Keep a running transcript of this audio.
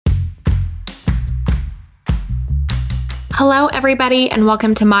Hello, everybody, and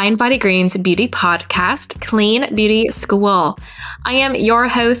welcome to Mind Body Green's beauty podcast, Clean Beauty School. I am your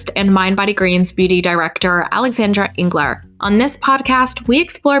host and Mind Body Green's beauty director, Alexandra Engler. On this podcast, we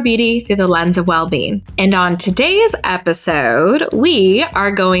explore beauty through the lens of well-being. And on today's episode, we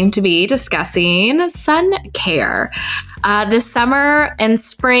are going to be discussing sun care. The summer and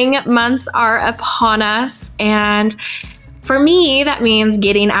spring months are upon us, and for me, that means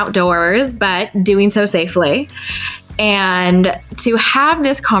getting outdoors, but doing so safely. And to have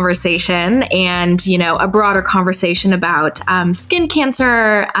this conversation and, a broader conversation about skin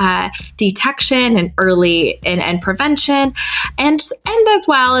cancer detection and early and prevention, and as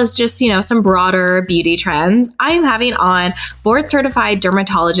well as just, some broader beauty trends, I'm having on board certified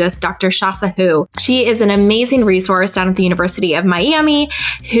dermatologist, Dr. Shasa Hu. She is an amazing resource down at the University of Miami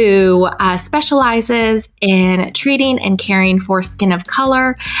who specializes in treating and caring for skin of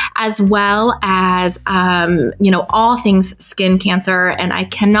color, as well as, all things skin cancer, and I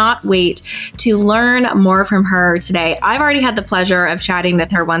cannot wait to learn more from her today. I've already had the pleasure of chatting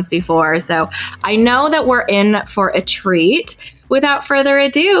with her once before, so I know that we're in for a treat. Without further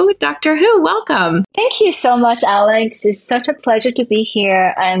ado, Dr. Hu, welcome. Thank you so much, Alex. It's such a pleasure to be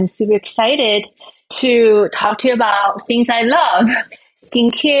here. I'm super excited to talk to you about things I love: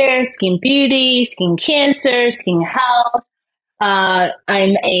 skincare, skin beauty, skin cancer, skin health. I'm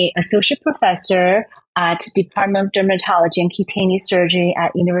an associate professor at Department of Dermatology and Cutaneous Surgery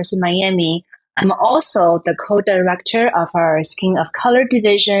at University of Miami. I'm also the co-director of our Skin of Color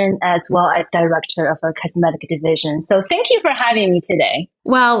division, as well as director of our cosmetic division. So thank you for having me today.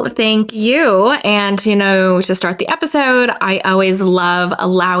 Well, thank you. And, to start the episode, I always love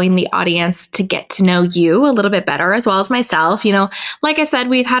allowing the audience to get to know you a little bit better, as well as myself. Like I said,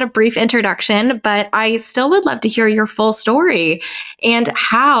 we've had a brief introduction, but I still would love to hear your full story and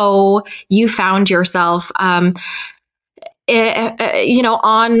how you found yourself on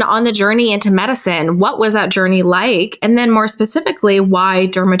the journey into medicine. What was that journey like? And then more specifically, why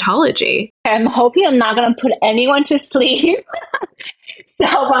dermatology? I'm hoping I'm not going to put anyone to sleep. So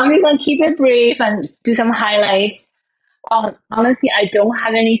I'm going to keep it brief and do some highlights. Honestly, I don't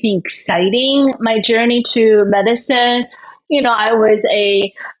have anything exciting. My journey to medicine, I was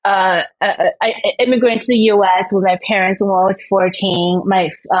I immigrated to the U.S. with my parents when I was 14. My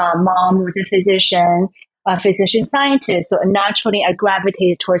mom was a physician scientist. So naturally, I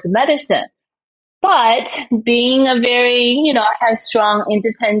gravitated towards medicine. But being a very, headstrong,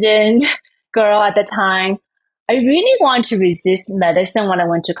 independent girl at the time, I really wanted to resist medicine when I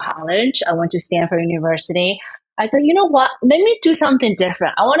went to college. I went to Stanford University. I said, you know what? Let me do something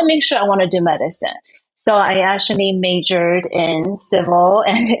different. I want to make sure I want to do medicine. So I actually majored in civil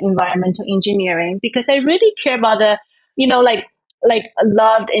and environmental engineering because I really care about the,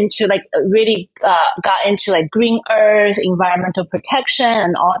 loved into really got into green earth, environmental protection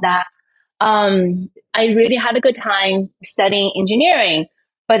and all that. I really had a good time studying engineering.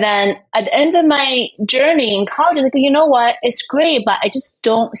 But then at the end of my journey in college, I was like, you know what? It's great, but I just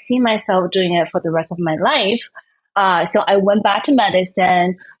don't see myself doing it for the rest of my life. So I went back to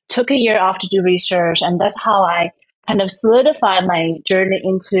medicine, took a year off to do research, and that's how I kind of solidified my journey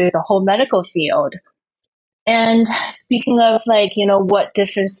into the whole medical field. And speaking of what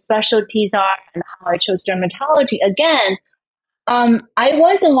different specialties are and how I chose dermatology, again, I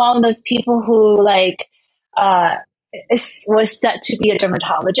wasn't one of those people who was set to be a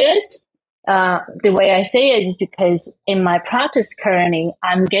dermatologist. The way I say it is because in my practice currently,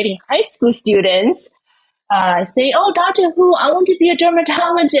 I'm getting high school students say, "Oh, Dr. Hu, I want to be a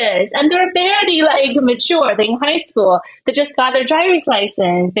dermatologist," and they're barely mature. They're in high school. They just got their driver's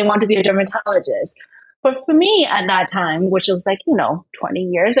license. They want to be a dermatologist. But for me at that time, which was 20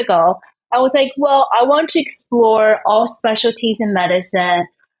 years ago, I was like, well, I want to explore all specialties in medicine.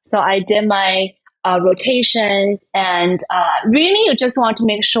 So I did my rotations and really just want to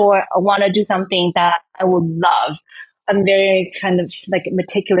make sure I want to do something that I would love. I'm very kind of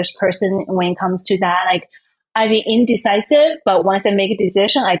meticulous person when it comes to that. I'm indecisive, but once I make a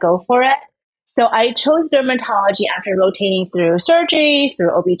decision, I go for it. So I chose dermatology after rotating through surgery, through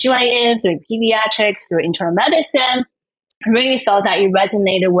OBGYN, through pediatrics, through internal medicine. I really felt that it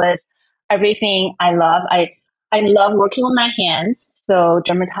resonated with everything I love. I love working with my hands. So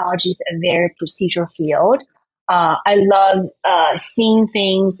dermatology is a very procedural field. I love seeing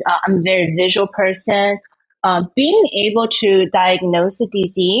things. I'm a very visual person. Being able to diagnose a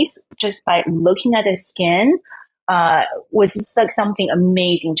disease just by looking at the skin was just something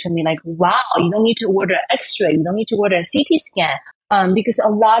amazing to me. Wow, you don't need to order an X-ray. You don't need to order a CT scan. Because a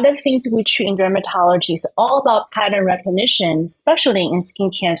lot of things we treat in dermatology is all about pattern recognition, especially in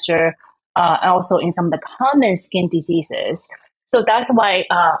skin cancer and also in some of the common skin diseases. So that's why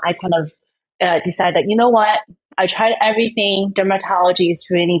I kind of decided that, you know what, I tried everything. Dermatology is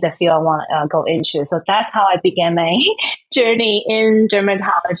really the field I want to go into. So that's how I began my journey in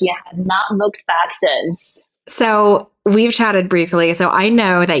dermatology. I have not looked back since. So we've chatted briefly. So I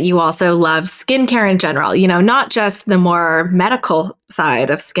know that you also love skincare in general, not just the more medical side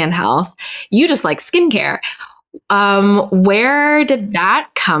of skin health. You just like skincare. Where did that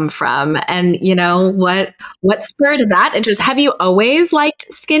come from? And what spurred that interest? Have you always liked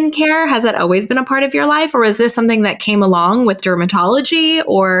skincare? Has that always been a part of your life, or is this something that came along with dermatology?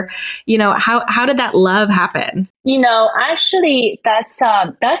 Or, how did that love happen? Actually, that's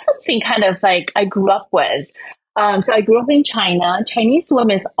something kind of like I grew up with. So I grew up in China. Chinese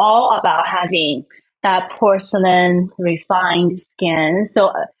women is all about having that porcelain refined skin.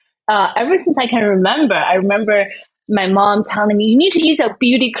 So ever since I remember my mom telling me, you need to use a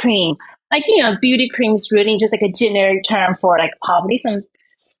beauty cream. Like, beauty cream is really just like a generic term for like probably some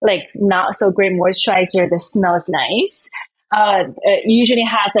like not so great moisturizer that smells nice. It usually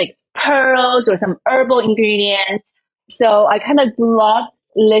has like pearls or some herbal ingredients. So I kind of grew up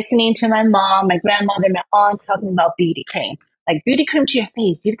listening to my mom, my grandmother, my aunts talking about beauty cream. Like beauty cream to your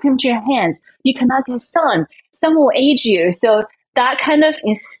face, beauty cream to your hands. You cannot get sun. Sun will age you. So that kind of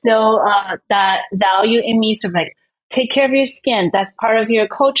instill that value in me, sort of like take care of your skin. That's part of your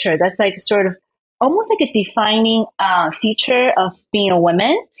culture. That's like sort of almost like a defining feature of being a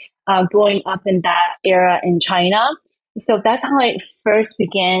woman growing up in that era in China. So that's how I first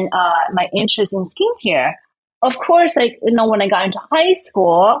began my interest in skincare. Of course, like, when I got into high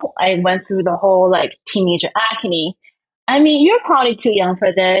school, I went through the whole like teenager acne. I mean, you're probably too young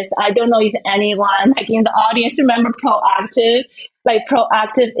for this. I don't know if anyone like in the audience remember proactive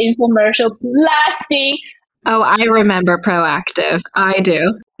infomercial blasting. Oh, I remember Proactive. I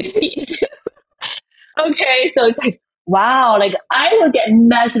do. Okay, so it's like, wow, like I would get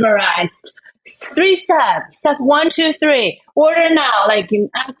mesmerized. Three steps, step one, two, three. Order now, like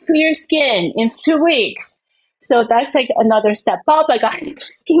clear skin in 2 weeks. So that's like another step up. I got into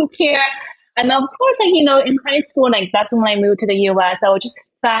skincare. And of course, like, in high school, like that's when I moved to the US, I was just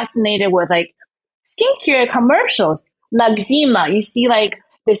fascinated with like skincare commercials, Lagzima. You see like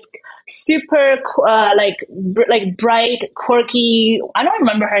this super like bright, quirky. I don't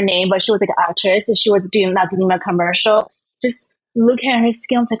remember her name, but she was like an actress, and she was doing Lagzima commercial. Just looking at her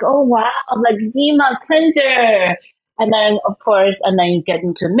skin, I was like, oh wow, Lagzima cleanser. And then of course, and then you get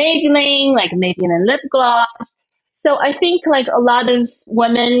into Maybelline, like Maybelline lip gloss. So I think like a lot of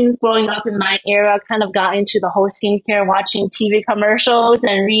women growing up in my era kind of got into the whole skincare, watching TV commercials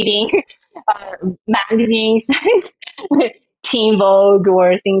and reading magazines, Teen Vogue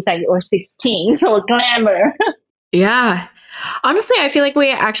or things like or 16 or Glamour. Yeah. Honestly, I feel like we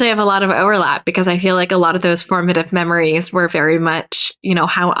actually have a lot of overlap because I feel like a lot of those formative memories were very much,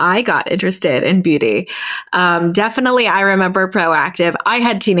 how I got interested in beauty. Definitely, I remember Proactive. I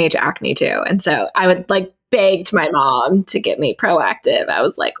had teenage acne too. And so I would like begged my mom to get me Proactive. I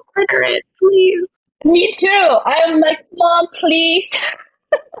was like, order it, please. Me too. I'm like, Mom, please.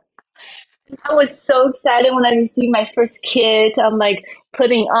 I was so excited when I received my first kit. I'm like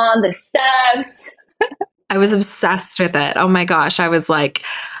putting on the steps. I was obsessed with it. Oh my gosh. I was like,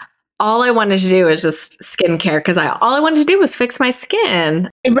 all I wanted to do was just skincare because all I wanted to do was fix my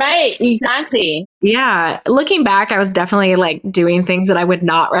skin. Right, exactly. Yeah. Looking back, I was definitely like doing things that I would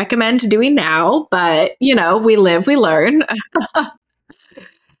not recommend doing now, but we live, we learn.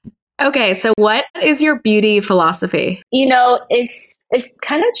 Okay. So what is your beauty philosophy? It's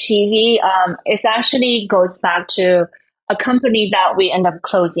kind of cheesy. It actually goes back to a company that we end up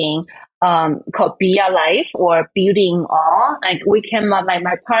closing called Bia Life or Beauty in All. Like we came up, like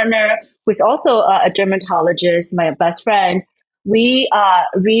my partner, who's also a dermatologist, my best friend. We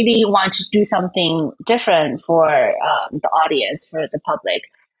really want to do something different for the audience, for the public.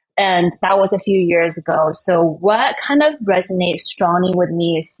 And that was a few years ago. So what kind of resonates strongly with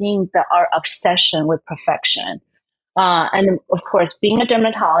me is seeing our obsession with perfection. And of course, being a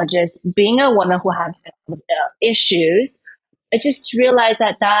dermatologist, being a woman who had issues, I just realized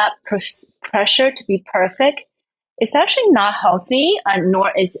that pressure to be perfect is actually not healthy,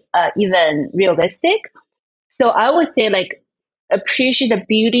 nor is even realistic. So I would say like appreciate the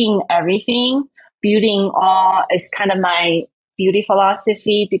beauty in everything. Beauty in all is kind of my beauty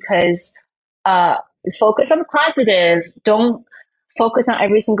philosophy because uh, focus on the positive. Don't focus on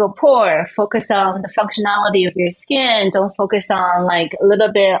every single pore. Focus on the functionality of your skin. Don't focus on like a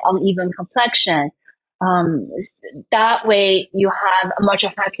little bit uneven complexion. Um, that way you have a much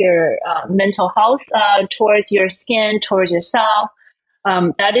happier mental health towards your skin, towards yourself.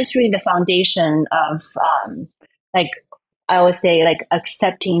 That is really the foundation of like I would say like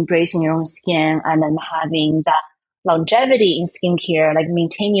accepting, embracing your own skin, and then having that longevity in skincare, like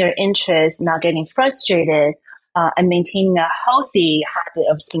maintain your interest, not getting frustrated, and maintaining a healthy habit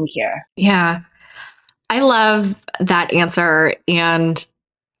of skincare. Yeah. I love that answer. And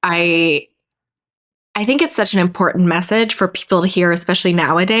I I think it's such an important message for people to hear, especially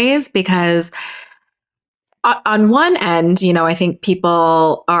nowadays, because on one end, I think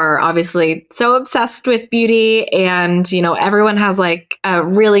people are obviously so obsessed with beauty and, everyone has like a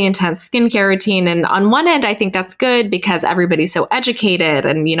really intense skincare routine. And on one end, I think that's good because everybody's so educated.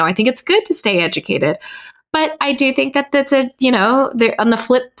 And, I think it's good to stay educated. But I do think that that's on the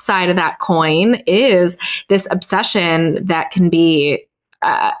flip side of that coin is this obsession that can be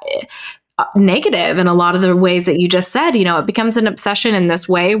negative in a lot of the ways that you just said. It becomes an obsession in this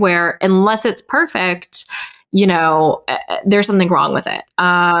way where unless it's perfect, there's something wrong with it.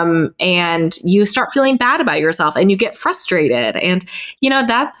 And you start feeling bad about yourself and you get frustrated. And,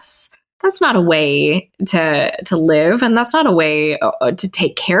 that's not a way to live. And that's not a way to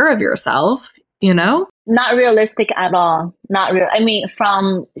take care of yourself. Not realistic at all. Not real. I mean,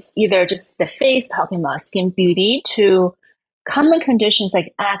 from either just the face, talking about skin beauty, to common conditions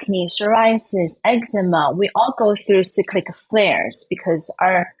like acne, psoriasis, eczema, we all go through cyclic flares because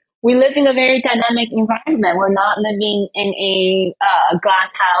we live in a very dynamic environment. We're not living in a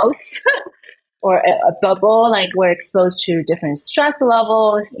glass house or a bubble. Like we're exposed to different stress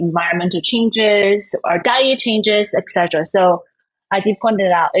levels, environmental changes, our diet changes, etc. So, as you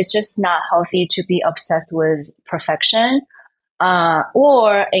pointed out, it's just not healthy to be obsessed with perfection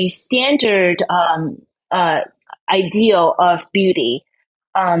or a standard ideal of beauty.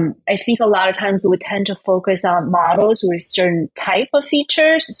 I think a lot of times we tend to focus on models with certain type of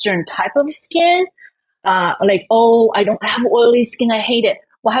features, certain type of skin. Like, oh, I don't have oily skin, I hate it.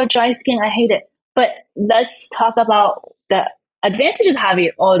 Well, I have dry skin, I hate it. But let's talk about the advantages of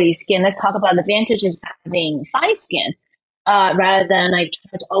having oily skin. Let's talk about the advantages of having fine skin, rather than like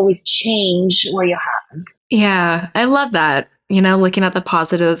try to always change what you have. Yeah, I love that. Looking at the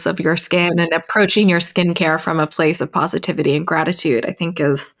positives of your skin and approaching your skincare from a place of positivity and gratitude, I think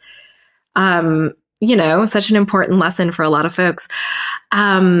is, such an important lesson for a lot of folks.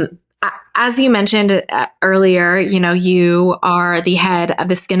 As you mentioned earlier, you are the head of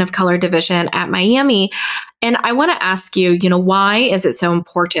the Skin of Color division at Miami. And I want to ask you, why is it so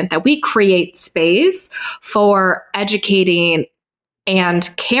important that we create space for educating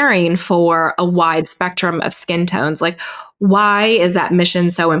and caring for a wide spectrum of skin tones? Like, why is that mission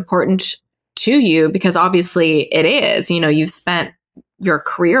so important to you? Because obviously it is. You've spent your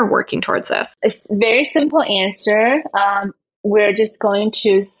career working towards this. It's a very simple answer. We're just going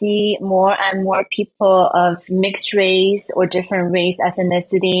to see more and more people of mixed race or different race,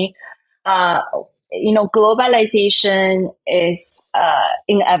 ethnicity. Globalization is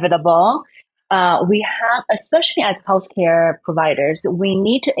inevitable. We have, especially as healthcare providers, we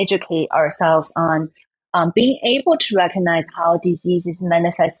need to educate ourselves on being able to recognize how diseases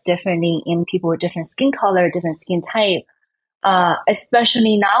manifest differently in people with different skin color, different skin type.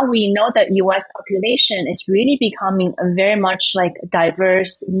 Especially now, we know that U.S. population is really becoming very much like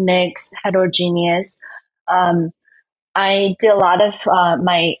diverse, mixed, heterogeneous. I did a lot of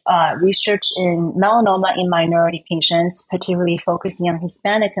my research in melanoma in minority patients, particularly focusing on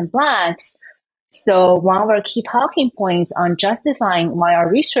Hispanics and Blacks. So one of our key talking points on justifying why our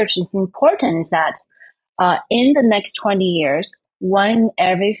research is important is that in the next 20 years, 1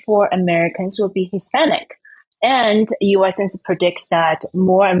 every 4 Americans will be Hispanic. And US Census predicts that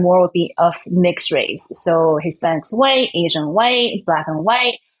more and more will be of mixed race. So Hispanics white, Asian white, Black and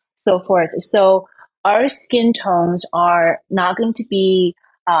white, so forth. So our skin tones are not going to be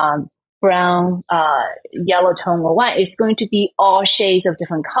brown, yellow tone, or white. It's going to be all shades of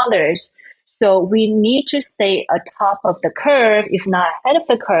different colors. So we need to stay atop of the curve, if not ahead of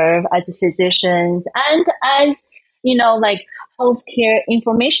the curve, as physicians and as like healthcare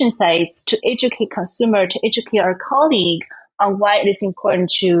information sites to educate consumer, to educate our colleague on why it is important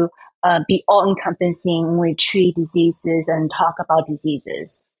to be all encompassing when we treat diseases and talk about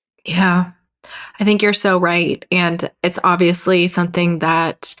diseases. Yeah, I think you're so right. And it's obviously something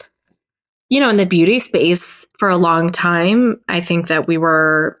that, in the beauty space for a long time, I think that we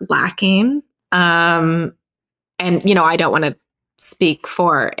were lacking. And, I don't want to speak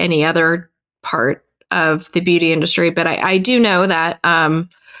for any other part of the beauty industry, but I do know that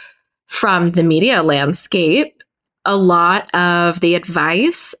from the media landscape, a lot of the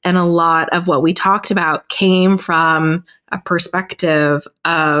advice and a lot of what we talked about came from a perspective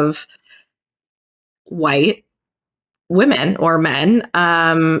of white women or men.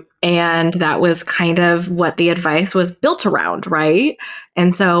 And that was kind of what the advice was built around, right?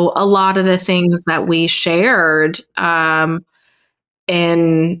 And so a lot of the things that we shared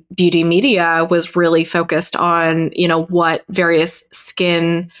in beauty media was really focused on, what various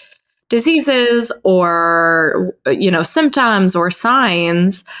skin diseases or, symptoms or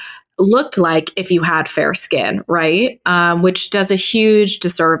signs looked like if you had fair skin, right? Which does a huge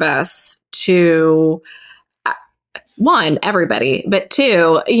disservice to one, everybody, but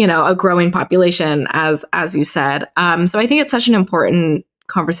two, a growing population, as you said. So I think it's such an important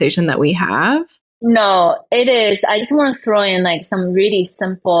conversation that we have. No, it is. I just want to throw in like some really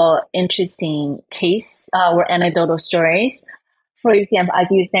simple, interesting case or anecdotal stories. For example, as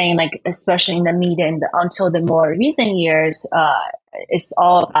you're saying, like especially in the media and until the more recent years, it's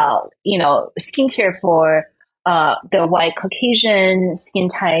all about skincare for the white Caucasian skin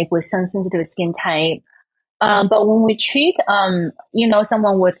type with sun sensitive skin type. But when we treat,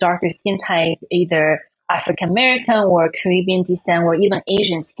 someone with darker skin type, either African American or Caribbean descent or even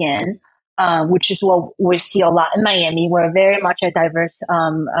Asian skin, which is what we see a lot in Miami, we're very much a diverse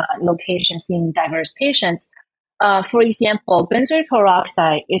location, seeing diverse patients. For example, benzoyl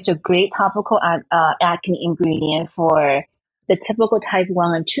peroxide is a great topical acne ingredient for the typical type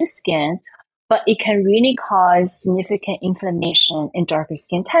 1 and 2 skin, but it can really cause significant inflammation in darker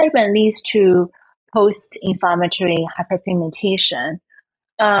skin type and leads to post-inflammatory hyperpigmentation.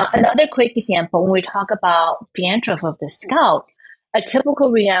 Another quick example, when we talk about dandruff of the scalp, a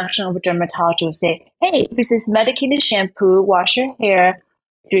typical reaction of a dermatologist will say, hey, this is medicated shampoo, wash your hair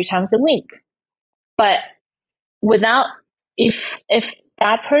 3 times a week. But without, if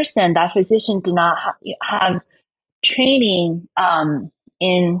that person, that physician did not have training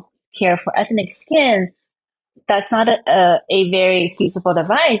in care for ethnic skin, that's not a very feasible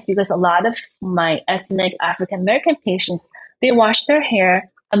advice, because a lot of my ethnic African American patients, they wash their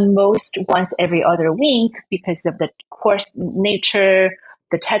hair at most once every other week because of the coarse nature,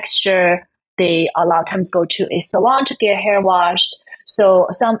 the texture. They a lot of times go to a salon to get hair washed. So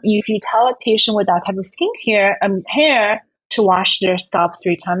if you tell a patient with that type of skincare hair to wash their scalp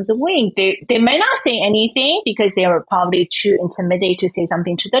 3 times a week, they may not say anything because they were probably too intimidated to say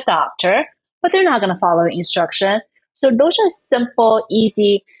something to the doctor, but they're not going to follow the instruction. So those are simple,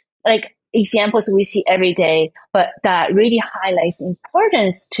 easy, like examples we see every day, but that really highlights the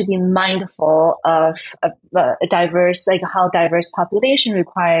importance to be mindful of a diverse, like how diverse population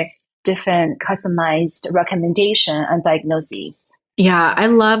require different customized recommendation and diagnoses. Yeah, I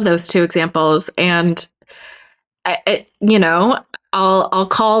love those two examples. And I'll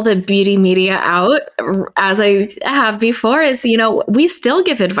call the beauty media out, as I have before, is, we still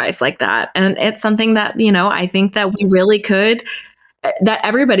give advice like that. And it's something that, I think that we really could, that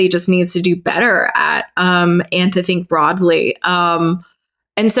everybody just needs to do better at, and to think broadly.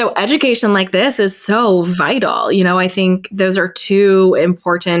 And so education like this is so vital. I think those are two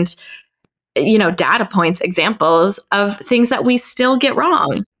important, data points, examples of things that we still get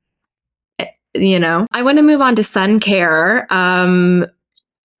wrong. I want to move on to sun care,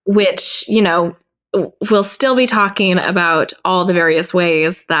 which, we'll still be talking about all the various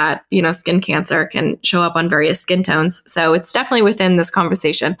ways that, skin cancer can show up on various skin tones. So it's definitely within this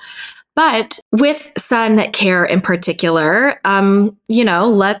conversation. But with sun care in particular,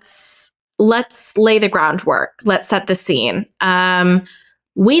 let's lay the groundwork. Let's set the scene.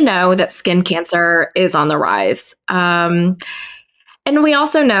 We know that skin cancer is on the rise. And we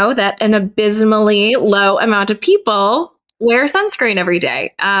also know that an abysmally low amount of people wear sunscreen every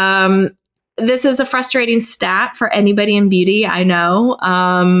day. This is a frustrating stat for anybody in beauty, I know,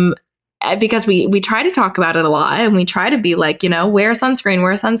 because we try to talk about it a lot and we try to be like, wear sunscreen,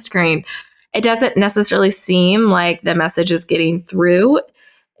 wear sunscreen. It doesn't necessarily seem like the message is getting through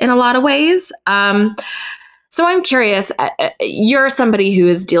in a lot of ways. So I'm curious, you're somebody who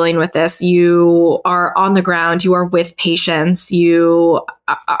is dealing with this. You are on the ground, you are with patients, you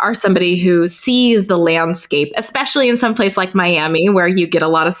are somebody who sees the landscape, especially in some place like Miami where you get a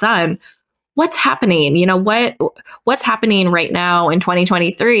lot of sun. What's happening? What's happening right now in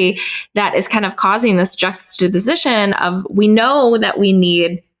 2023 that is kind of causing this juxtaposition of, we know that we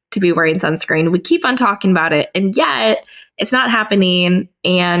need to be wearing sunscreen. We keep on talking about it, and yet it's not happening,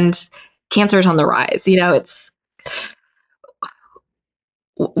 and cancer is on the rise.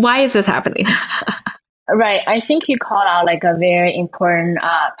 Why is this happening? Right. I think you called out like a very important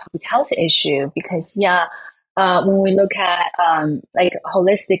public health issue, because, when we look at like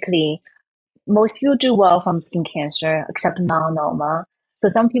holistically, most people do well from skin cancer except melanoma. So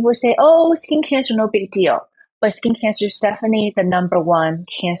some people say, oh, skin cancer, no big deal. but skin cancer is definitely the number one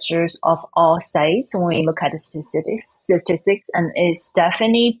cancers of all sites when we look at the statistics, and it's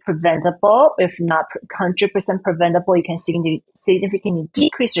definitely preventable. If not 100% preventable, you can significantly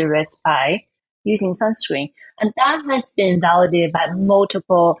decrease the risk by using sunscreen. And that has been validated by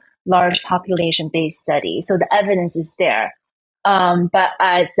multiple large population-based studies. So the evidence is there. But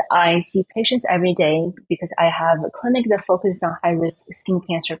as I see patients every day, because I have a clinic that focuses on high-risk skin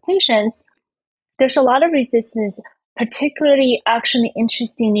cancer patients, there's a lot of resistance, particularly actually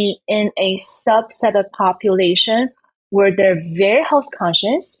interestingly in a subset of population where they're very health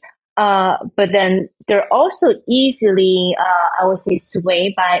conscious, but then they're also easily, I would say,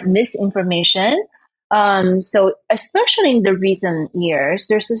 swayed by misinformation. So especially in the recent years,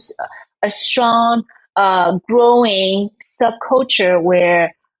 there's a strong, growing subculture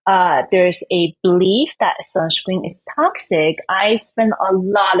where there's a belief that sunscreen is toxic. I spend a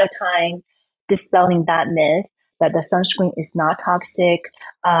lot of time dispelling that myth that the sunscreen is not toxic.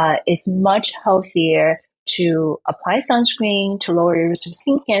 It's much healthier to apply sunscreen to lower your risk of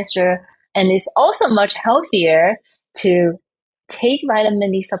skin cancer. And it's also much healthier to take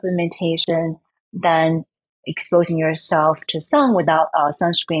vitamin D supplementation than exposing yourself to sun without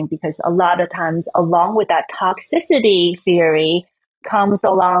sunscreen, because a lot of times along with that toxicity theory comes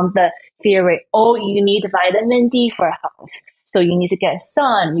along the theory, oh, you need vitamin D for health. So you need to get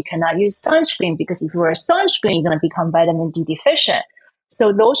sun. You cannot use sunscreen because if you wear sunscreen, you're going to become vitamin D deficient.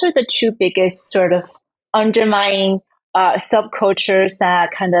 So those are the two biggest sort of underlying subcultures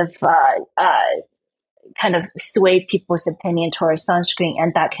that kind of sway people's opinion towards sunscreen,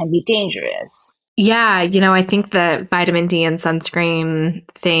 and that can be dangerous. Yeah, I think the vitamin D and sunscreen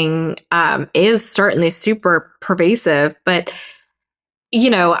thing is certainly super pervasive, but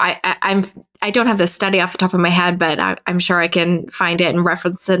I don't have the study off the top of my head, but I'm sure I can find it and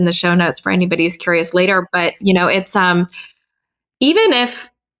reference it in the show notes for anybody who's curious later. But it's even if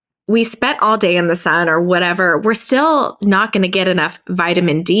we spent all day in the sun or whatever, we're still not going to get enough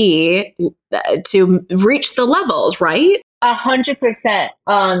vitamin D to reach the levels, right? 100%.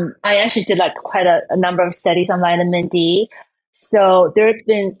 I actually did like quite a number of studies on vitamin D. So there have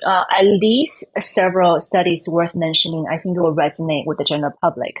been at least several studies worth mentioning. I think it will resonate with the general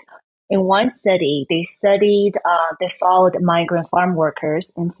public. In one study, they followed migrant farm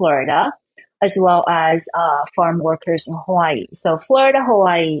workers in Florida, as well as farm workers in Hawaii. So Florida,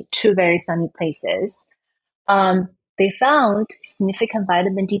 Hawaii, two very sunny places. They found significant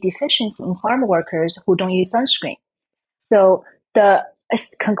vitamin D deficiency in farm workers who don't use sunscreen. So the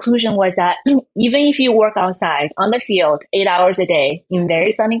conclusion was that even if you work outside on the field 8 hours a day in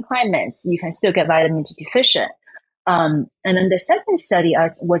very sunny climates, you can still get vitamin D deficient. And then the second study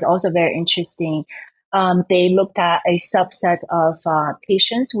was also very interesting. They looked at a subset of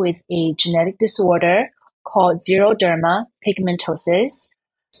patients with a genetic disorder called xeroderma pigmentosus.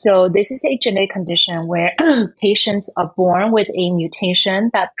 So this is a genetic condition where patients are born with a mutation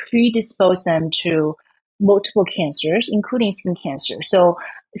that predisposes them to multiple cancers, including skin cancer. So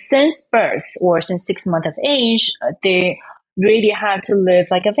since birth or since 6 months of age, they really had to live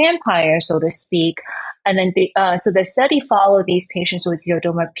like a vampire, so to speak. And then so the study followed these patients with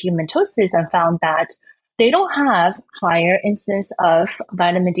xeroderma pigmentosus and found that they don't have higher incidence of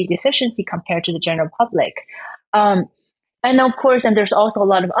vitamin D deficiency compared to the general public. And of course, and there's also a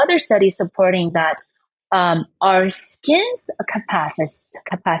lot of other studies supporting that our skin's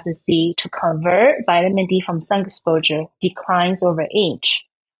capacity to convert vitamin D from sun exposure declines over age,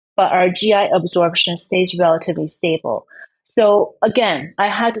 but our GI absorption stays relatively stable. So again, I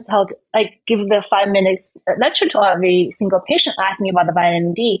had to give the 5 minutes lecture to every single patient asking me about the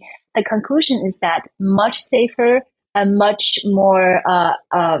vitamin D. The conclusion is that much safer and much more,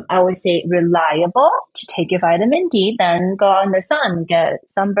 I would say, reliable to take your vitamin D than go out in the sun, get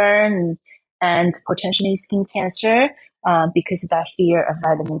sunburn and potentially skin cancer because of that fear of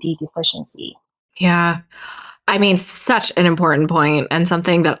vitamin D deficiency. Yeah. I mean, such an important point and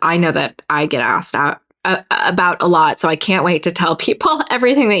something that I know that I get asked about a lot. So I can't wait to tell people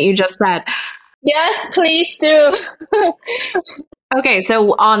everything that you just said. Yes, please do. Okay,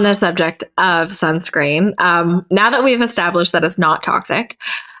 so on the subject of sunscreen, now that we've established that it's not toxic,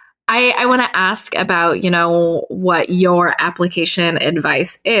 I want to ask about, what your application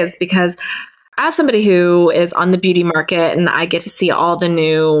advice is, because as somebody who is on the beauty market and I get to see all the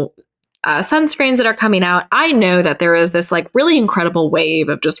new sunscreens that are coming out, I know that there is this like really incredible wave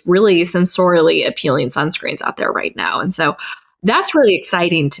of just really sensorially appealing sunscreens out there right now. And so that's really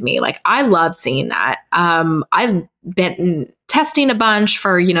exciting to me. Like, I love seeing that. I've been testing a bunch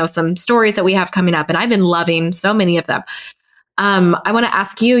for, some stories that we have coming up, and I've been loving so many of them. I want to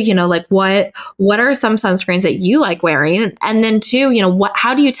ask you, like what are some sunscreens that you like wearing? And then two,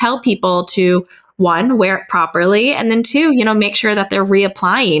 how do you tell people to one, wear it properly, and then two, make sure that they're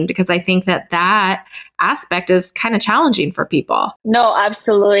reapplying, because I think that aspect is kind of challenging for people. No,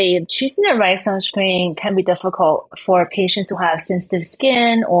 absolutely. Choosing the right sunscreen can be difficult for patients who have sensitive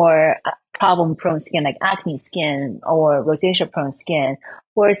skin or problem prone skin, like acne skin or rosacea prone skin,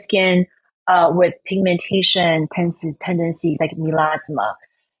 or skin with pigmentation tendencies like melasma.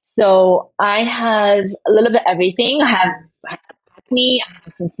 So I have a little bit of everything. I have acne, I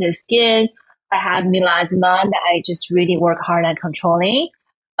have sensitive skin, I have melasma that I just really work hard on controlling.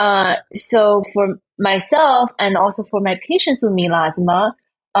 So for myself and also for my patients with melasma,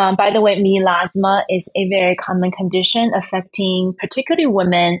 by the way, melasma is a very common condition affecting particularly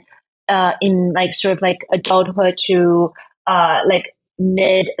women in like sort of like adulthood to like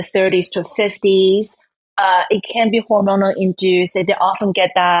mid 30s to 50s. It can be hormonal induced. They often get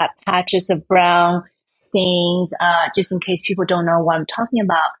that patches of brown stains, just in case people don't know what I'm talking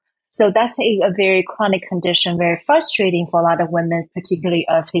about. So that's a very chronic condition, very frustrating for a lot of women, particularly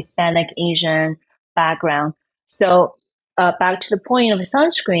of Hispanic Asian background. So back to the point of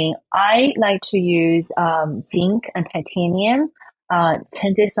sunscreen, I like to use zinc and titanium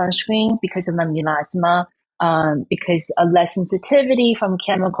tinted sunscreen because of my melasma, because of less sensitivity from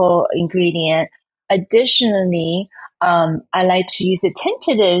chemical ingredient. Additionally, I like to use it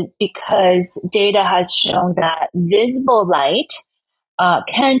tinted because data has shown that visible light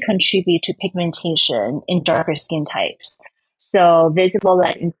can contribute to pigmentation in darker skin types. So visible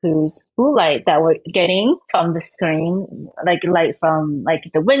light includes blue light that we're getting from the screen, like light from like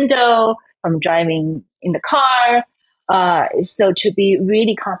the window, from driving in the car. So to be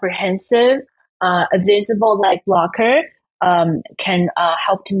really comprehensive, a visible light blocker can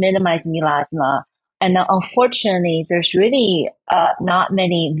help to minimize melasma. And unfortunately, there's really not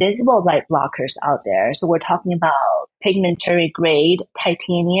many visible light blockers out there. So we're talking about pigmentary grade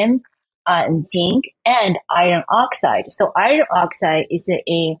titanium and zinc and iron oxide. So iron oxide is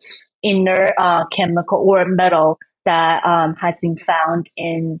a inert chemical or metal that has been found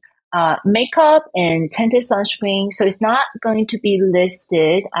in makeup and tinted sunscreen. So it's not going to be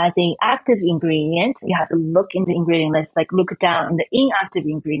listed as an active ingredient. You have to look in the ingredient list, like look down in the inactive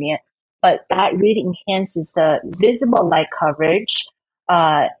ingredient. But that really enhances the visible light coverage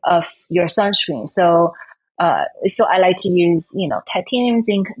of your sunscreen. So I like to use, titanium,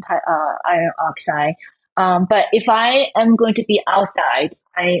 zinc, iron oxide. But if I am going to be outside,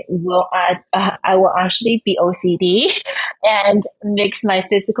 I will add. I will actually be OCD and mix my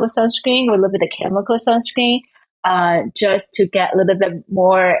physical sunscreen with a little bit of chemical sunscreen, just to get a little bit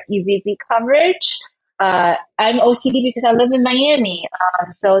more UVB coverage. I'm OCD because I live in Miami,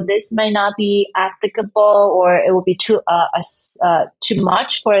 so this might not be applicable, or it will be too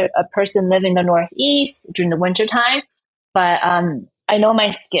much for a person living in the Northeast during the winter time. But I know my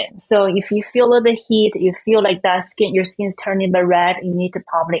skin, so if you feel a little bit heat, you feel like your skin's turning a bit red, you need to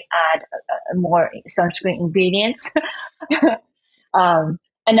probably add more sunscreen ingredients.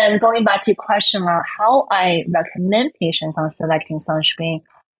 And then going back to your question on how I recommend patients on selecting sunscreen,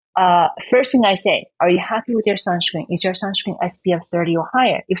 first thing I say, are you happy with your sunscreen? Is your sunscreen SPF 30 or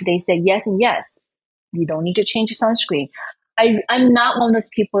higher? If they say yes and yes, you don't need to change your sunscreen. I'm not one of those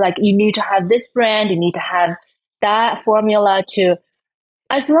people like, you need to have this brand, you need to have that formula to,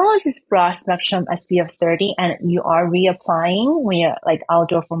 as long as it's broad spectrum SPF 30 and you are reapplying when you're like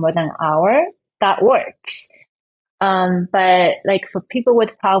outdoor for more than an hour, that works. But like for people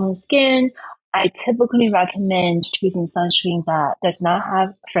with problem skin, I typically recommend choosing sunscreen that does not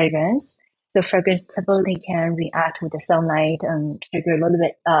have fragrance. The fragrance typically can react with the sunlight and trigger a little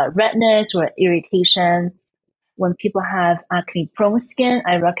bit redness or irritation. When people have acne prone skin,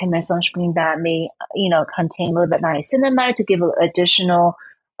 I recommend sunscreen that may, contain a little bit niacinamide to give additional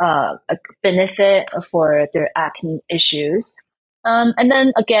a benefit for their acne issues. And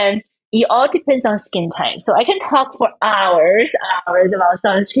then again, it all depends on skin type. So I can talk for hours about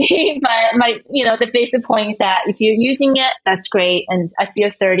sunscreen, but the basic point is that if you're using it, that's great. And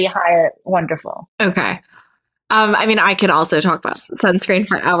SPF 30 higher, wonderful. Okay. I could also talk about sunscreen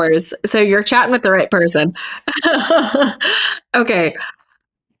for hours. So you're chatting with the right person. Okay.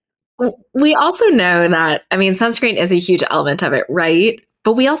 We also know that, sunscreen is a huge element of it, right?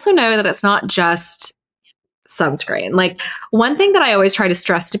 But we also know that it's not just sunscreen. Like, one thing that I always try to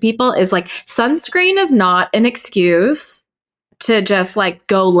stress to people is like, sunscreen is not an excuse to just like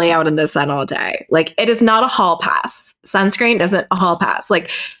go lay out in the sun all day. Like, it is not a hall pass. Sunscreen isn't a hall pass.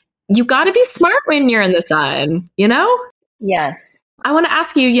 Like, you got to be smart when you're in the sun, you know? Yes. I want to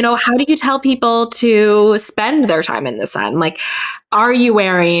ask you, how do you tell people to spend their time in the sun? Like, are you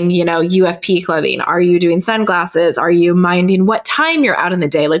wearing, UFP clothing? Are you doing sunglasses? Are you minding what time you're out in the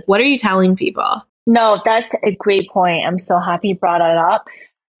day? Like, what are you telling people? No, that's a great point. I'm so happy you brought it up.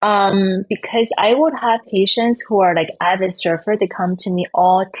 Because I would have patients who are like avid surfer, they come to me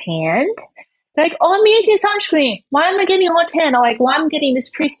all tanned. They're like, oh, I'm using sunscreen. Why am I getting all tan? I'm like, why am I getting this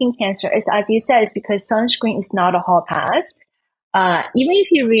pre-skin cancer? It's as you said, it's because sunscreen is not a hall pass. Even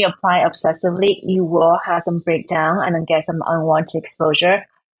if you reapply obsessively, you will have some breakdown and then get some unwanted exposure.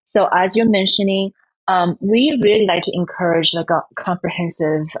 So as you're mentioning, we really like to encourage like a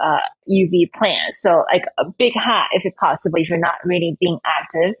comprehensive UV plan. So like a big hat, if it's possible, if you're not really being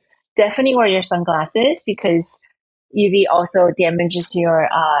active, definitely wear your sunglasses because UV also damages your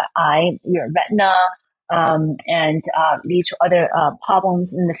eye, your retina, and leads to other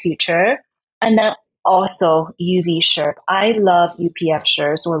problems in the future. And then also UV shirt. I love UPF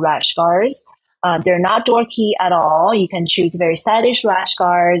shirts or rash guards. They're not dorky at all. You can choose very stylish rash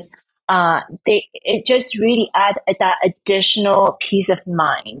guards. It just really adds that additional peace of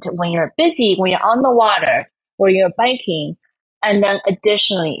mind when you're busy, when you're on the water, or you're biking. And then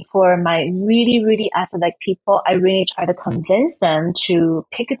additionally, for my really, really athletic people, I really try to convince them to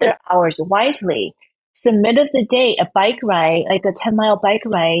pick their hours wisely. So middle of the day, a bike ride, like a 10-mile bike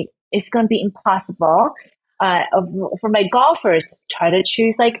ride, is going to be impossible. For my golfers, try to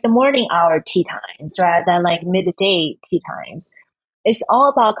choose like the morning hour tee times rather than like midday tee times. It's all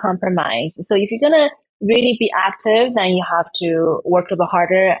about compromise. So if you're gonna really be active, then you have to work a little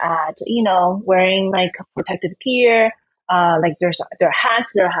harder at, wearing like protective gear. Like there are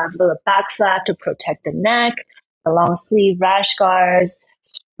hats that have a little back flap to protect the neck, the long sleeve rash guards,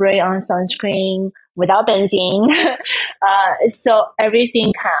 spray on sunscreen without benzene. So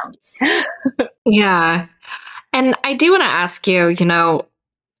everything counts. Yeah. And I do want to ask you,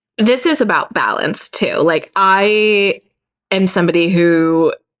 this is about balance too. Like, I am somebody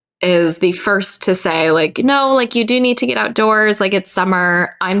who is the first to say, like, no, like, you do need to get outdoors. Like, it's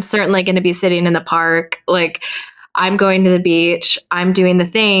summer. I'm certainly going to be sitting in the park. Like, I'm going to the beach. I'm doing the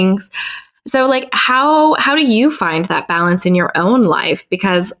things. So, like, how do you find that balance in your own life?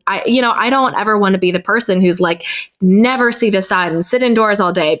 Because I don't ever want to be the person who's like, never see the sun, sit indoors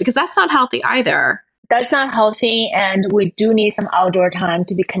all day, because that's not healthy either. That's not healthy, and we do need some outdoor time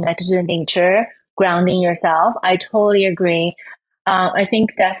to be connected to nature, grounding yourself. I totally agree. I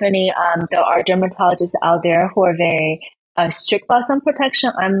think definitely there are dermatologists out there who are very strict about sun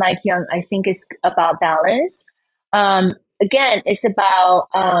protection. I'm like young. I think it's about balance. Um, Again, it's about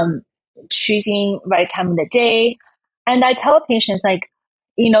choosing right time of the day. And I tell patients like,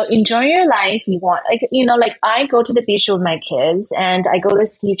 enjoy your life. You want like, like I go to the beach with my kids and I go to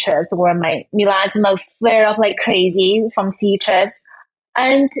ski trips where my melasma flare up like crazy from ski trips.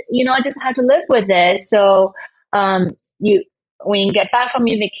 And, I just have to live with it. So, you, when you get back from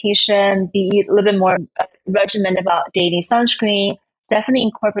your vacation, be a little bit more regimented about daily sunscreen. Definitely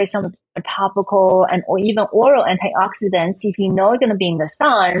incorporate some topical and or even oral antioxidants if you know you're going to be in the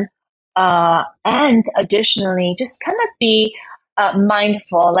sun. And additionally, just kind of be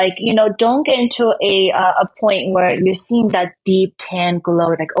mindful. Like, don't get into a point where you're seeing that deep tan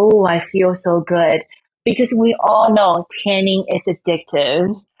glow. Like, oh, I feel so good, because we all know tanning is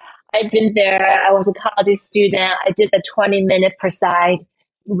addictive. I've been there. I was a college student. I did the 20-minute per side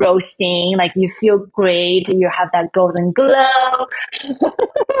roasting. Like, you feel great. You have that golden glow.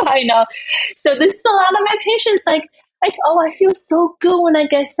 I know. So this is a lot of my patients oh, I feel so good when I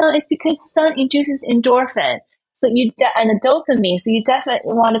get sun. It's because sun induces endorphin. So and a dopamine. So you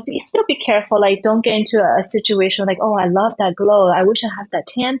definitely want to still be careful. Like, don't get into a situation like, oh, I love that glow. I wish I have that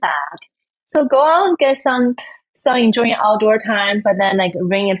tan back. So go out and get some enjoying outdoor time, but then like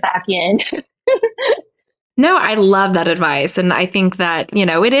bring it back in. No, I love that advice. And I think that,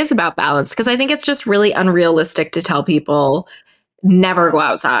 it is about balance because I think it's just really unrealistic to tell people never go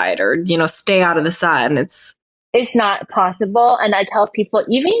outside or, stay out of the sun. It's not possible. And I tell people,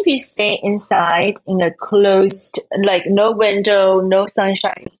 even if you stay inside in a closed, like no window, no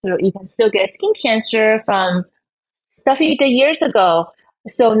sunshine, you can still get skin cancer from stuff you did years ago.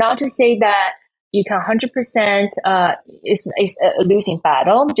 So not to say that you can 100% is a losing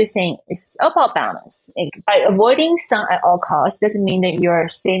battle. I'm just saying it's about balance. Like, by avoiding sun at all costs doesn't mean that you're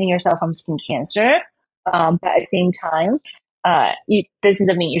saving yourself from skin cancer. But at the same time, it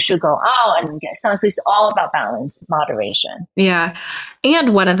doesn't mean you should go out and get sun. So it's all about balance, moderation. Yeah.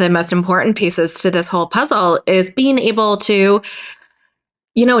 And one of the most important pieces to this whole puzzle is being able to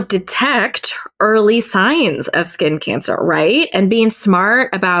detect early signs of skin cancer, right? And being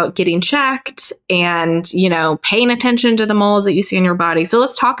smart about getting checked and, paying attention to the moles that you see in your body. So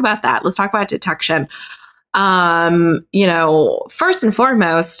let's talk about that. Let's talk about detection. First and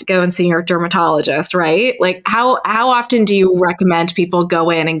foremost, go and see your dermatologist, right? Like how often do you recommend people go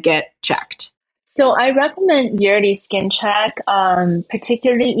in and get checked? So I recommend yearly skin check,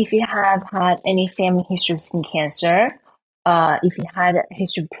 particularly if you have had any family history of skin cancer. If you had a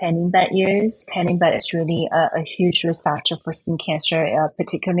history of tanning bed use, tanning bed is really a huge risk factor for skin cancer,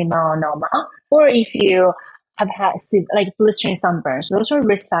 particularly melanoma. Or if you have had like blistering sunburns, those are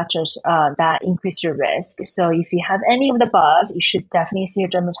risk factors that increase your risk. So if you have any of the above, you should definitely see a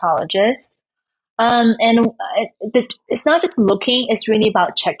dermatologist. It's not just looking, it's really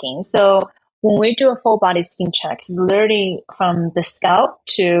about checking. So when we do a full body skin check, it's literally from the scalp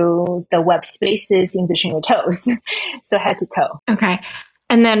to the web spaces in between your toes. So head to toe. Okay.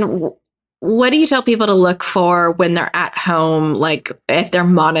 And then what do you tell people to look for when they're at home, like if they're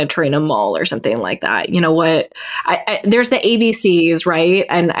monitoring a mole or something like that? There's the ABCs, right?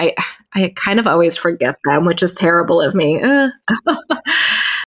 And I kind of always forget them, which is terrible of me.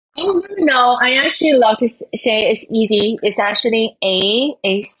 Oh, no, I actually love to say it's easy. It's actually A.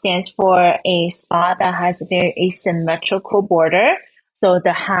 A stands for a spot that has a very asymmetrical border. So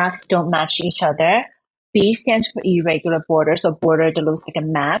the halves don't match each other. B stands for irregular border. So border that looks like a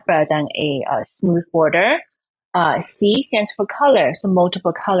map rather than a smooth border. C stands for color. So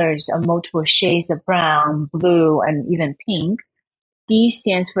multiple colors, multiple shades of brown, blue, and even pink. D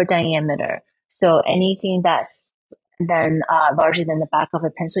stands for diameter. So anything that's larger than the back of a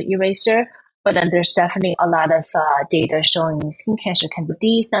pencil eraser. But then there's definitely a lot of data showing skin cancer can be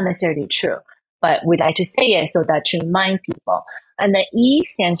D. It's not necessarily true, but we like to say it so that to remind people. And the E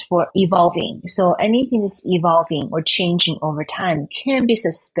stands for evolving. So anything that's evolving or changing over time can be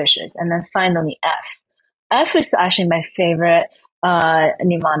suspicious. And then finally, F. F is actually my favorite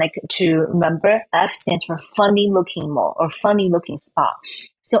mnemonic to remember. F stands for funny looking mole or funny looking spot.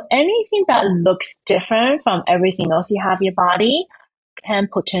 So anything that looks different from everything else you have in your body can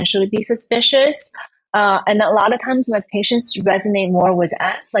potentially be suspicious. And a lot of times my patients resonate more with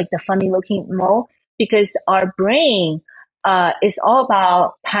us, like the funny looking mole, because our brain is all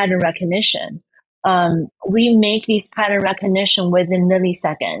about pattern recognition. We make these pattern recognition within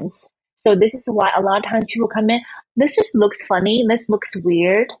milliseconds. So this is why a lot of times people come in, this just looks funny, this looks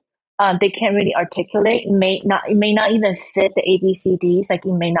weird. They can't really articulate. It may not even fit the ABCDs. Like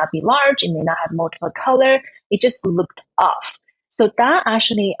it may not be large. It may not have multiple color. It just looked off. So that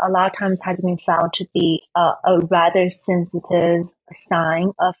actually a lot of times has been found to be a rather sensitive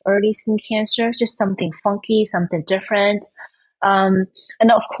sign of early skin cancer. It's just something funky, something different. And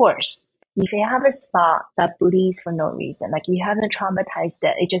of course, if you have a spot that bleeds for no reason, like you haven't traumatized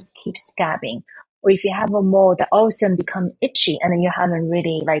it, it just keeps scabbing. Or if you have a mole that all of a sudden become itchy and then you haven't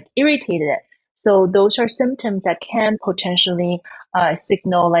really like irritated it. So those are symptoms that can potentially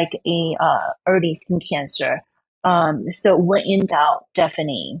signal like a early skin cancer. So when in doubt,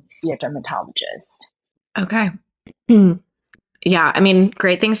 definitely see a dermatologist. Okay. Yeah, I mean,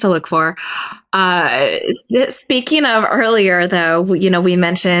 great things to look for. Speaking of earlier, though, we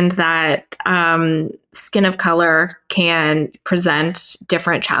mentioned that skin of color can present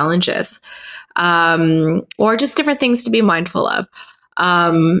different challenges, or just different things to be mindful of.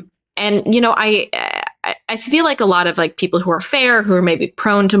 And I feel like a lot of like people who are fair, who are maybe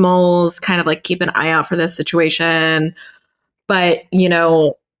prone to moles, kind of like keep an eye out for this situation. But,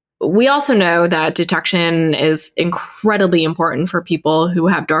 we also know that detection is incredibly important for people who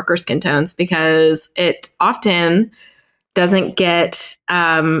have darker skin tones because it often doesn't get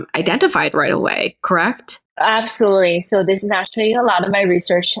identified right away, correct? Absolutely. So this is actually a lot of my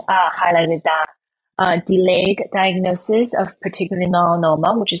research highlighted that delayed diagnosis of particularly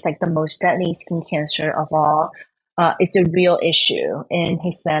melanoma, which is like the most deadly skin cancer of all, is a real issue in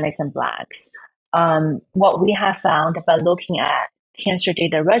Hispanics and Blacks. What we have found by looking at cancer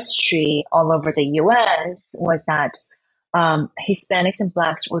data registry all over the US was that Hispanics and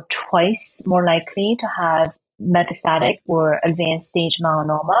Blacks were twice more likely to have metastatic or advanced stage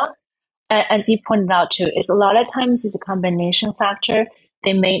melanoma. As you pointed out too, it's a lot of times it's a combination factor.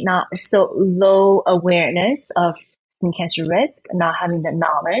 They may not so low awareness of skin cancer risk, not having the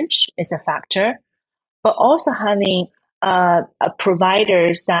knowledge is a factor, but also having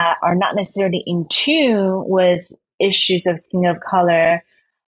providers that are not necessarily in tune with issues of skin of color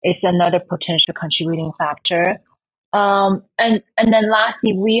is another potential contributing factor. And then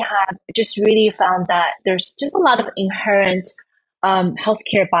lastly, we have just really found that there's just a lot of inherent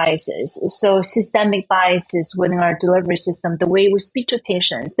healthcare biases. So systemic biases within our delivery system, the way we speak to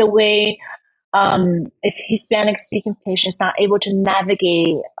patients, the way Hispanic speaking patients not able to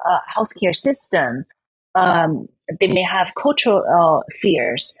navigate a healthcare system. They may have cultural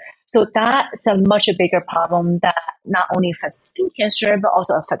fears. So that's a much bigger problem that not only affects skin cancer, but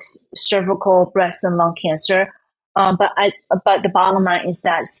also affects cervical, breast, and lung cancer. But the bottom line is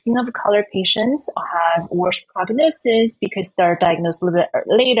that skin of color patients have worse prognosis because they're diagnosed a little bit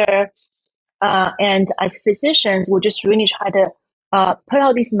later. And as physicians, we just really try to put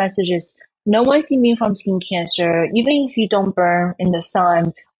out these messages. No one's immune from skin cancer. Even if you don't burn in the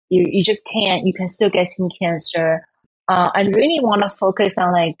sun, you just can't. You can still get skin cancer. I really want to focus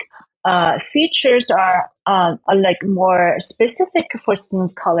on like features are like more specific for skin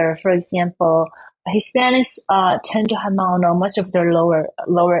color. For example, Hispanics tend to have melanomas of their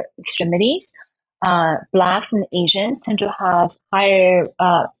lower extremities. Blacks and Asians tend to have higher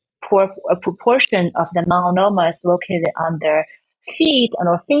a proportion of the melanomas located on their feet and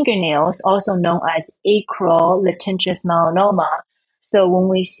or fingernails, also known as acral lentiginous melanoma. So when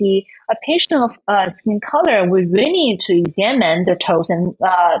we see a patient of skin color, we really need to examine their toes and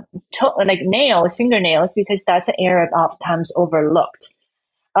like nails, fingernails, because that's an area oftentimes overlooked.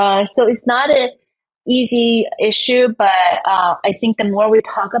 So it's not an easy issue, but I think the more we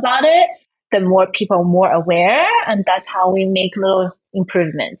talk about it, the more people are more aware, and that's how we make little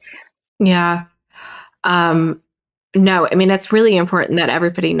improvements. Yeah. No, I mean, it's really important that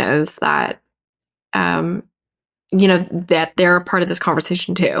everybody knows that, that they're a part of this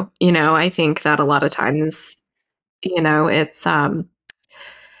conversation too. I think that a lot of times, it's,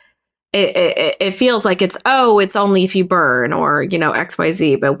 it feels like it's only if you burn or,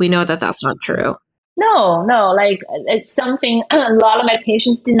 XYZ, but we know that that's not true. No, like it's something a lot of my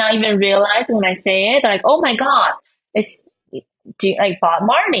patients did not even realize when I say it. They're like, "Oh my god, it's like Bob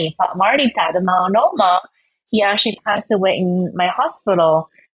Marley. Bob Marley died of melanoma. He actually passed away in my hospital,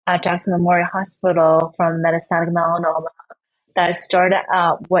 at Jackson Memorial Hospital, from metastatic melanoma. That started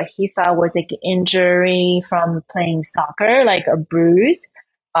out what he thought was like an injury from playing soccer, like a bruise.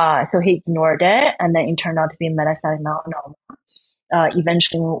 So he ignored it, and then it turned out to be metastatic melanoma.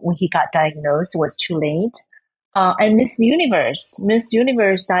 Eventually, when he got diagnosed, it was too late. And Miss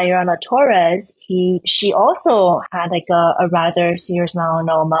Universe, Diana Torres, she also had like a rather serious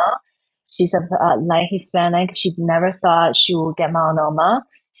melanoma. She's a light Hispanic. She never thought she would get melanoma.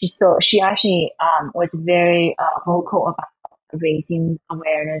 She actually was very vocal about raising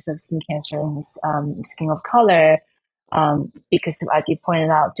awareness of skin cancer and skin of color, because as you pointed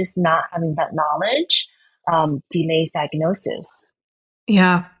out, just not having that knowledge delays diagnosis.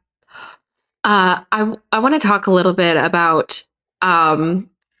 Yeah. I want to talk a little bit about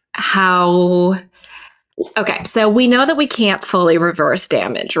how. Okay, so we know that we can't fully reverse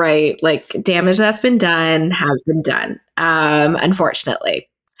damage, right? Like damage that's been done has been done, unfortunately.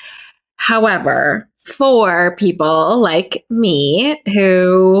 However, for people like me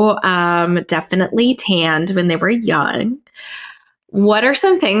who definitely tanned when they were young, what are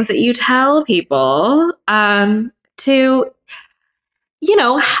some things that you tell people to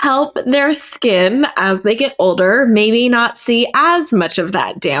help their skin as they get older, maybe not see as much of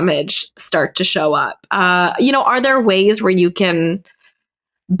that damage start to show up? Are there ways where you can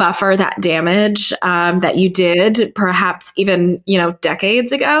buffer that damage that you did perhaps even,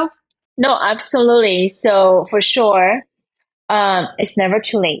 decades ago? No, absolutely. So for sure, it's never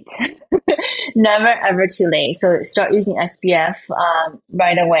too late. Never ever too late. So start using SPF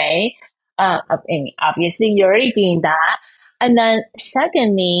right away. And obviously, you're already doing that. And then,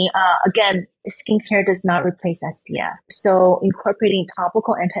 secondly, again, skincare does not replace SPF. So incorporating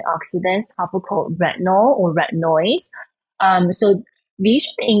topical antioxidants, topical retinol or retinoids. So these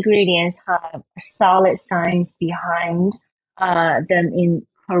ingredients have solid science behind them in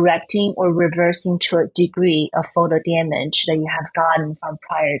correcting or reversing to a degree of photo damage that you have gotten from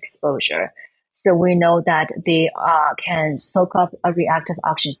prior exposure. So we know that they can soak up a reactive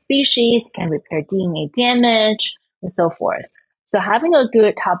oxygen species, can repair DNA damage, and so forth. So having a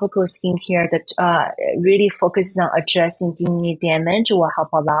good topical skincare that really focuses on addressing DNA damage will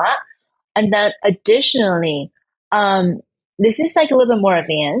help a lot. And then additionally, um, this is like a little bit more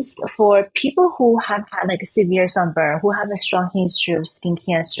advanced for people who have had like a severe sunburn, who have a strong history of skin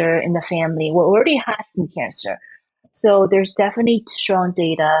cancer in the family, or already has skin cancer. So there's definitely strong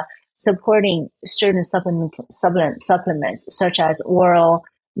data supporting certain supplements such as oral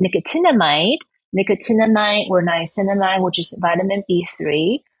nicotinamide, nicotinamide or niacinamide, which is vitamin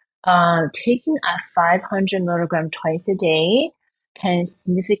B3. Taking at 500 milligram twice a day can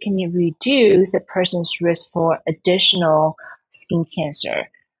significantly reduce a person's risk for additional skin cancer.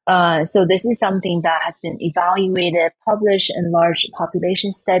 So this is something that has been evaluated, published in large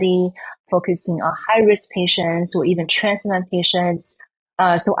population study, focusing on high-risk patients or even transplant patients.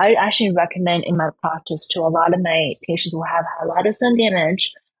 So I actually recommend in my practice to a lot of my patients who have a lot of sun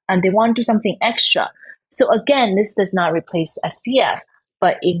damage and they want to do something extra. So again, this does not replace SPF,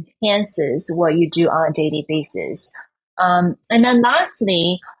 but enhances what you do on a daily basis. And then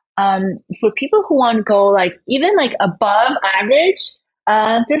lastly, for people who want to go like even like above average,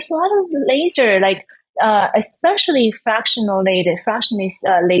 there's a lot of laser, like especially laser,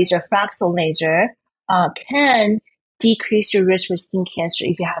 Fraxel laser, can decrease your risk for skin cancer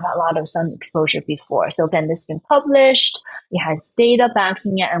if you have a lot of sun exposure before. So again, this has been published. It has data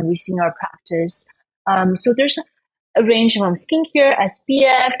backing it, and we see in our practice. So there's a range from skincare,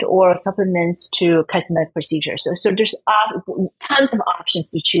 SPF, or supplements to cosmetic procedures. So there's tons of options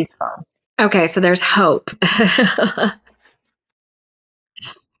to choose from. Okay, so there's hope.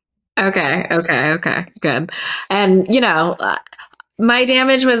 Okay, good. And, my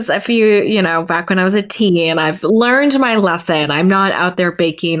damage was a few, back when I was a teen. I've learned my lesson. I'm not out there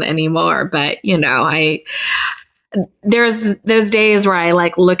baking anymore, but, there's those days where I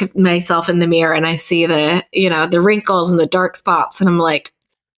like look at myself in the mirror and I see the wrinkles and the dark spots, and I'm like,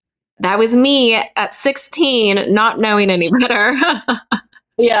 that was me at 16, not knowing any better.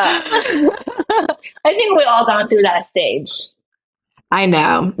 Yeah. I think we all gone through that stage. I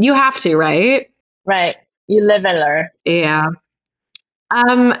know. You have to, right? Right. You live and learn. Yeah.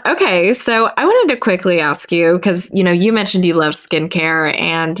 Okay, so I wanted to quickly ask you because you mentioned you love skincare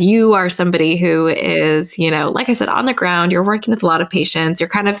and you are somebody who is, like I said, on the ground. You're working with a lot of patients. You're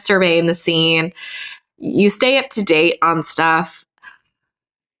kind of surveying the scene. You stay up to date on stuff.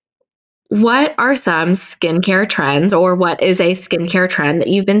 What are some skincare trends, or what is a skincare trend that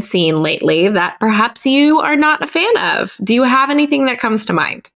you've been seeing lately that perhaps you are not a fan of? Do you have anything that comes to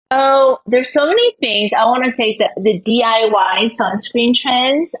mind? Oh, there's so many things. I want to say that the DIY sunscreen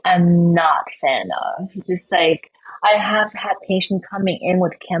trends, I'm not a fan of. Just like I have had patients coming in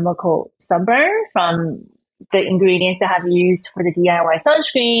with chemical sunburn from the ingredients that have used for the DIY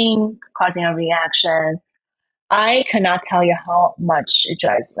sunscreen, causing a reaction. I cannot tell you how much it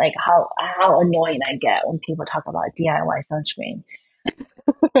drives, like how annoying I get when people talk about DIY sunscreen.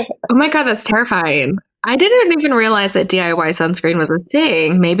 Oh my God, that's terrifying. I didn't even realize that DIY sunscreen was a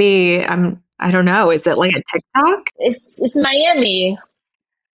thing. Maybe I don't know. Is it like a TikTok? It's Miami.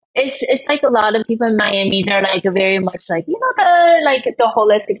 It's like a lot of people in Miami. They're like very much like the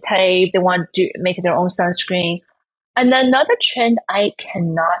holistic type. They want to make their own sunscreen. And then another trend I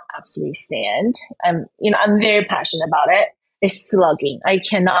cannot absolutely stand. I'm very passionate about it. Is slugging. I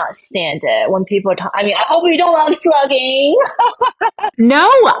cannot stand it when people talk. I mean, I hope you don't love slugging. No,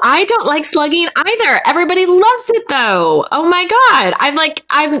 I don't like slugging either. Everybody loves it though. Oh my God.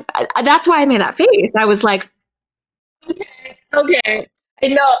 That's why I made that face. I was like, Okay. I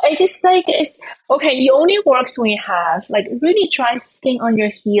know. I just like it's okay. It only works when you have like really dry skin on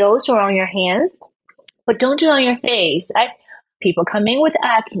your heels or on your hands, but don't do it on your face. People come in with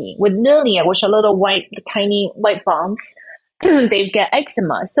acne, with lilia, which are little white, tiny white bumps. They get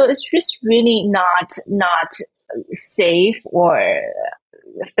eczema, so it's just really not safe or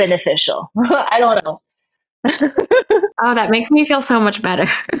beneficial. I don't know. oh, that makes me feel so much better.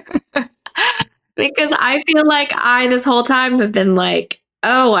 Because I feel like I, this whole time, have been like,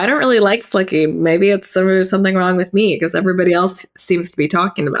 oh, I don't really like slicking. Maybe there's something wrong with me because everybody else seems to be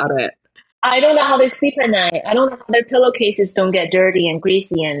talking about it. I don't know how they sleep at night. I don't know how their pillowcases don't get dirty and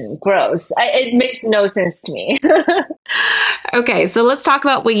greasy and gross. It makes no sense to me. Okay, so let's talk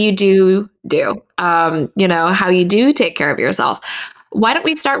about what you do. How you do take care of yourself. Why don't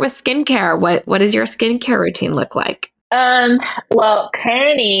we start with skincare? What does your skincare routine look like? Um, well,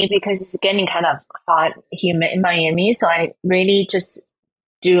 currently because it's getting kind of hot, humid in Miami, so I really just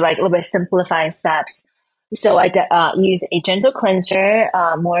do like a little bit simplified steps. So I use a gentle cleanser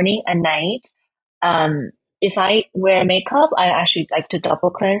morning and night. If I wear makeup, I actually like to double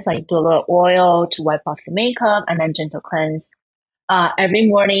cleanse. I do a little oil to wipe off the makeup and then gentle cleanse. Every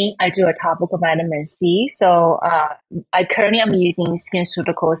morning, I do a topical vitamin C. So I currently am using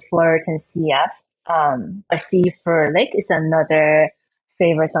SkinCeuticals Fullerton CF. A C Ferlic is another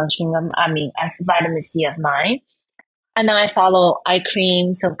favorite sunscreen. As vitamin C of mine. And then I follow eye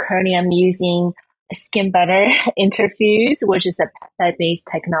cream. So currently, I'm using Skin Better Interfuse, which is a peptide-based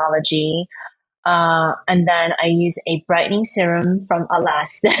technology. And then I use a brightening serum from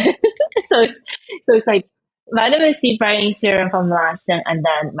Alastin. So it's like vitamin C brightening serum from Alastin and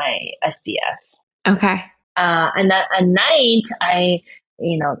then my SPF. Okay. And then at night, I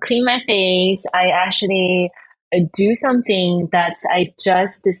clean my face. I actually do something that I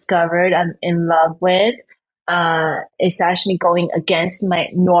just discovered I'm in love with. It's actually going against my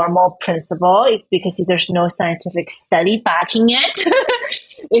normal principle because there's no scientific study backing it.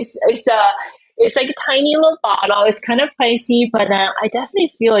 It's like a tiny little bottle. It's kind of pricey, but I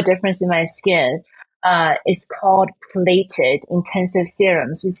definitely feel a difference in my skin. It's called plated intensive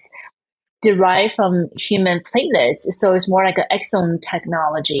serums. It's derived from human platelets, so it's more like an exome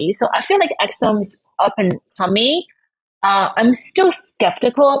technology. So I feel like exome is up and coming. I'm still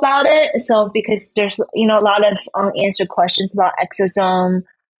skeptical about it. So because there's a lot of unanswered questions about exosome,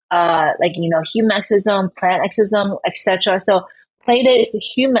 like human exosome, plant exosome, etc. So plated is a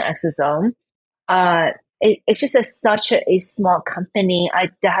human exosome. It's just such a small company. I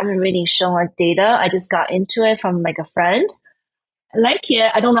haven't really shown data. I just got into it from like a friend. I like it.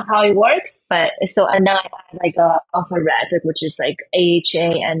 I don't know how it works, but and now I have like a alpha red, which is like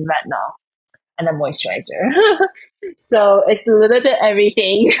AHA and retinol and a moisturizer. So it's a little bit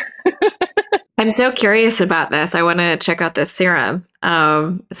everything. I'm so curious about this. I want to check out this serum.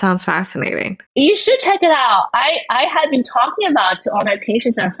 It sounds fascinating. You should check it out. I have been talking about to all my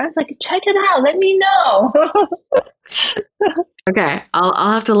patients and friends, like, check it out. Let me know. Okay,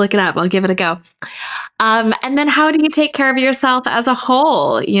 I'll have to look it up. I'll give it a go. And then how do you take care of yourself as a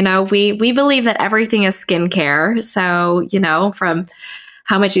whole? We believe that everything is skincare. So, from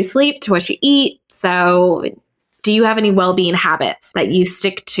how much you sleep to what you eat. So do you have any well-being habits that you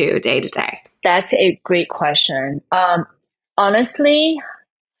stick to day to day? That's a great question. Honestly,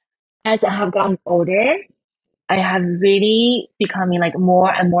 as I have gotten older, I have really becoming like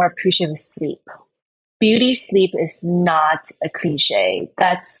more and more appreciative of sleep. Beauty sleep is not a cliche.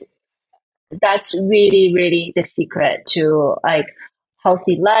 That's really, really the secret to like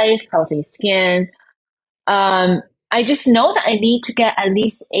healthy life, healthy skin. I just know that I need to get at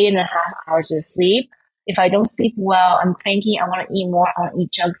least 8.5 hours of sleep. If I don't sleep well, I'm cranky. I want to eat more. I want to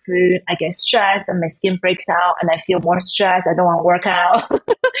eat junk food. I get stressed and my skin breaks out and I feel more stressed. I don't want to work out.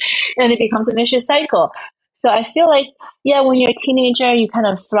 And it becomes a vicious cycle. So I feel like, yeah, when you're a teenager, you kind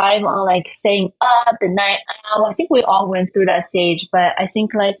of thrive on like staying up the night out. I think we all went through that stage. But I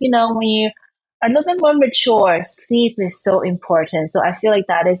think like, when you are a little bit more mature, sleep is so important. So I feel like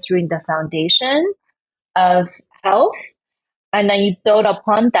that is really the foundation of health. And then you build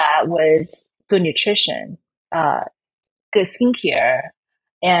upon that with good nutrition, good skincare,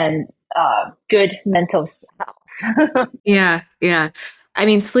 and good mental health. Yeah, yeah. I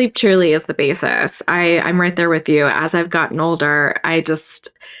mean, sleep truly is the basis. I'm right there with you. As I've gotten older,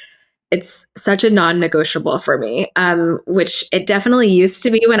 it's such a non-negotiable for me, which it definitely used to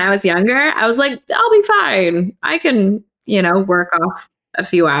be when I was younger. I was like, I'll be fine. I can, work off a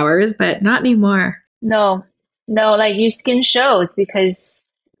few hours, but not anymore. No, like your skin shows because,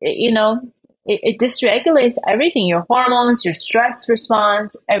 it dysregulates everything, your hormones, your stress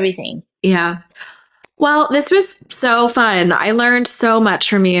response, everything. Yeah. Well, this was so fun. I learned so much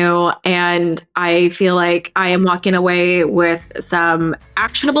from you, and I feel like I am walking away with some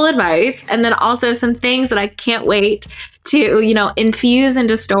actionable advice and then also some things that I can't wait to, infuse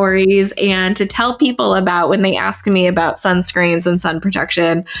into stories and to tell people about when they ask me about sunscreens and sun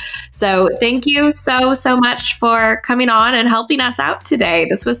protection. So thank you so, so much for coming on and helping us out today.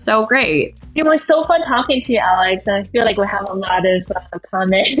 This was so great. It was so fun talking to you, Alex. And I feel like we have a lot of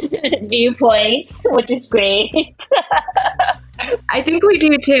common viewpoints, which is great. I think we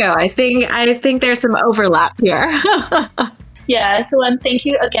do too. I think there's some overlap here. Yeah. So thank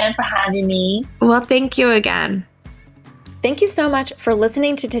you again for having me. Well, thank you again. Thank you so much for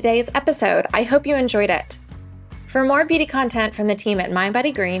listening to today's episode. I hope you enjoyed it. For more beauty content from the team at Mind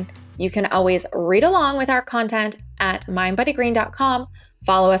Body Green, you can always read along with our content at mindbodygreen.com,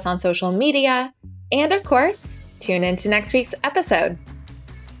 follow us on social media, and of course, tune into next week's episode.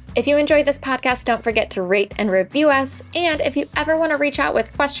 If you enjoyed this podcast, don't forget to rate and review us. And if you ever want to reach out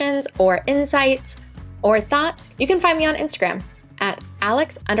with questions or insights or thoughts, you can find me on Instagram at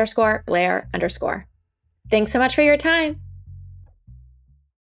Alex_Blair_. Thanks so much for your time.